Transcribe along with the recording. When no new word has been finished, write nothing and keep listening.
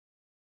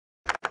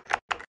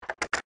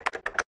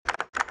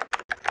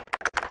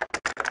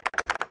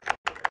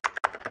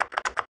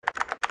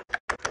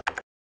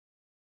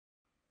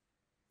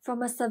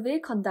From a survey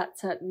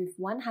conducted with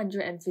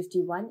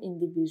 151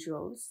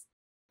 individuals,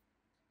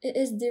 it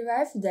is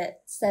derived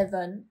that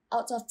 7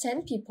 out of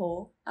 10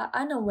 people are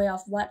unaware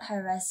of what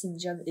high-rise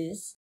syndrome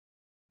is,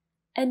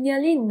 and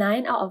nearly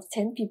 9 out of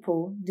 10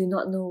 people do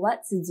not know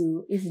what to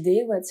do if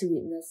they were to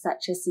witness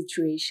such a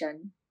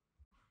situation.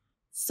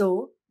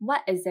 So,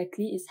 what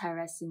exactly is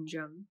high-rise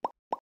syndrome?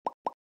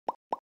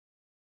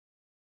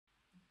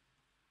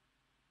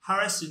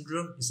 High-rise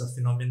syndrome is a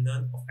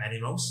phenomenon of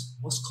animals,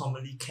 most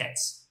commonly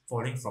cats,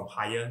 falling from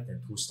higher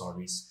than 2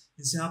 stories.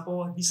 In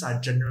Singapore, these are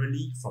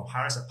generally from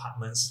high-rise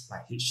apartments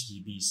like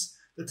HDBs.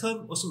 The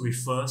term also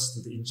refers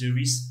to the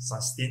injuries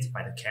sustained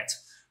by the cat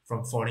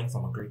from falling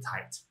from a great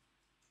height.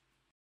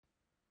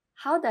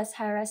 How does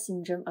high-rise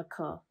syndrome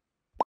occur?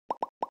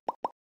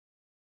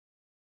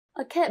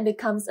 A cat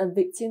becomes a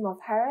victim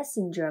of high-rise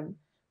syndrome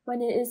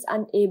when it is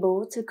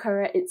unable to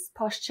correct its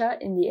posture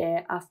in the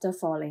air after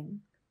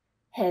falling,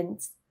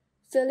 hence,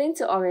 failing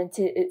to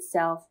orientate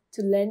itself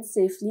to land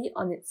safely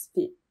on its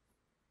feet.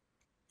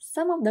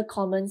 Some of the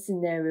common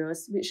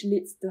scenarios which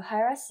leads to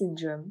high-rise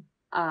syndrome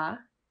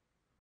are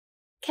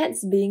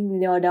cats being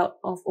lured out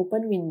of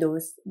open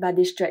windows by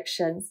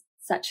distractions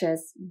such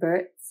as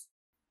birds,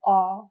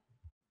 or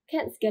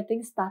cats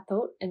getting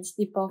startled and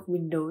slip off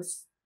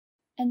windows.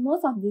 And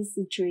most of these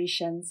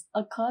situations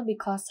occur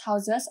because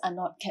houses are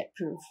not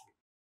cat-proof.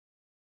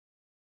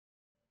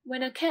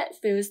 When a cat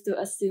fails to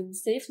assume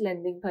safe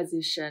landing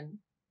position,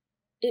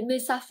 it may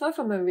suffer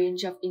from a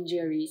range of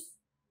injuries,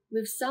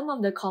 with some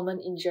of the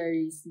common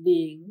injuries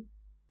being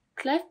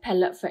cleft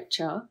palate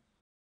fracture,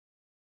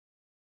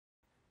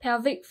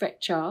 pelvic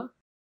fracture,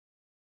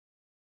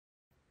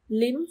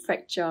 limb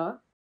fracture,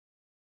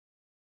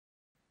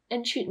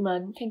 and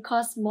treatment can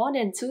cost more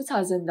than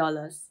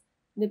 $2,000,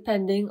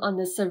 depending on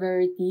the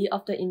severity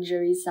of the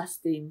injury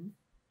sustained.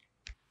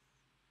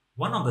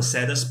 One of the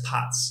saddest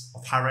parts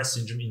of high-rise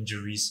syndrome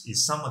injuries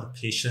is some of the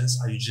patients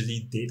are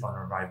usually dead on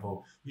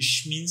arrival,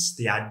 which means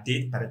they are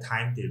dead by the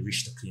time they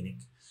reach the clinic.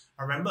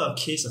 I remember a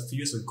case a few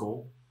years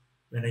ago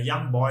when a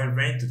young boy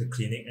ran to the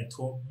clinic and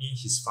told me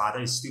his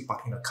father is still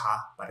parking the car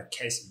but the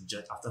cat is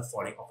injured after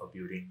falling off a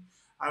building.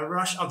 I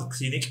rushed out the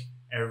clinic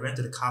and ran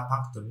to the car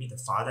park to meet the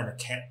father and the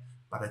cat,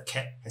 but the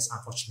cat has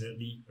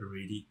unfortunately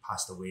already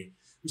passed away.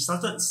 We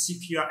started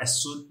CPR as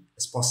soon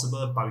as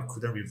possible, but we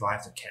couldn't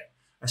revive the cat.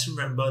 I still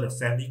remember the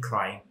family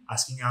crying,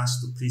 asking us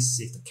to please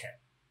save the cat.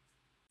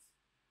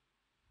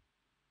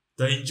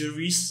 The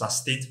injuries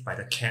sustained by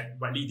the cat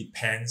widely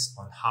depends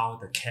on how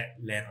the cat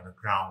lands on the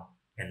ground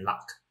and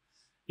luck.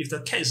 If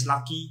the cat is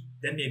lucky,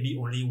 then maybe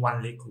only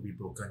one leg could be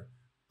broken.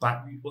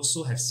 But we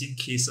also have seen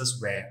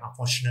cases where,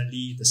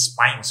 unfortunately, the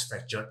spine was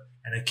fractured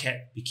and the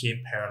cat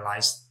became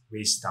paralyzed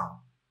waist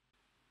down.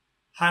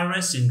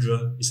 High-rise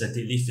syndrome is a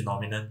deadly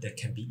phenomenon that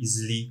can be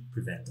easily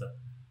prevented.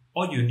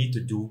 All you need to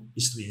do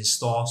is to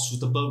install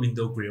suitable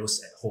window grills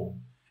at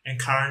home. And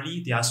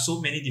currently, there are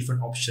so many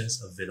different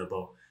options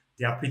available.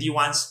 There are pretty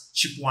ones,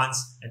 cheap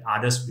ones, and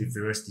others with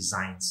various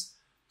designs.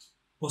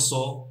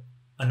 Also,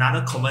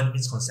 another common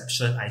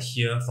misconception I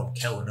hear from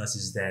cat owners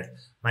is that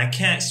my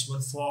cats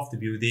won't fall off the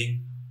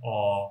building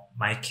or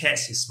my cat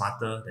is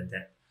smarter than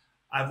that.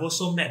 I've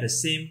also met the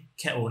same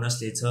cat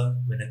owners later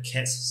when the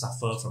cats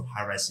suffer from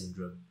high-rise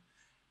syndrome.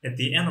 At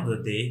the end of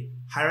the day,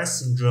 high-rise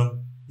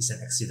syndrome is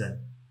an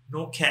accident.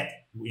 No cat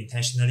will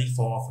intentionally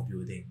fall off a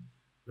building.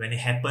 When it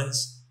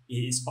happens, it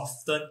is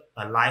often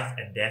a life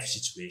and death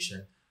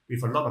situation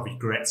with a lot of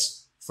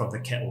regrets from the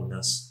cat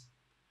owners.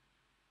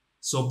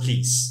 So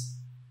please,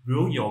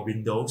 roll your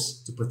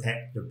windows to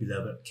protect your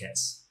beloved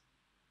cats.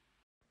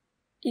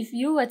 If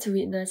you were to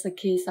witness a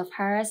case of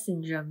high-rise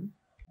syndrome,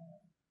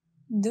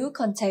 do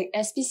contact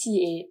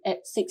SPCA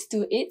at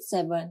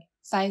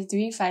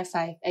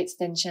 6287-5355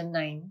 extension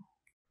 9.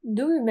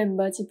 Do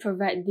remember to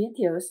provide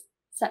details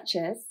such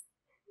as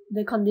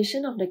the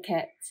condition of the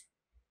cat,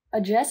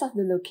 address of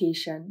the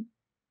location,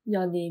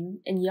 your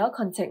name, and your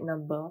contact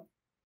number.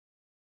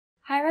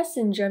 High-rise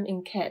syndrome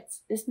in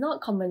cats is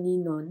not commonly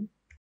known.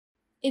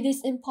 It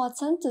is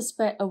important to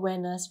spread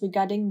awareness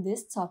regarding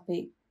this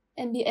topic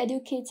and be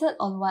educated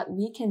on what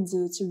we can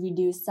do to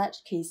reduce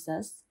such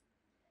cases,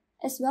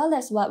 as well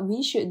as what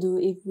we should do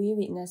if we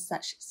witness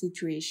such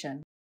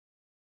situation.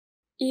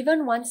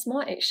 Even one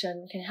small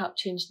action can help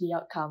change the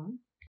outcome.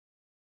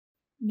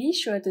 Be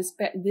sure to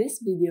spread this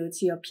video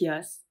to your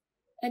peers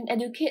and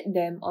educate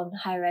them on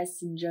high-rise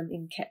syndrome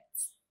in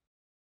cats.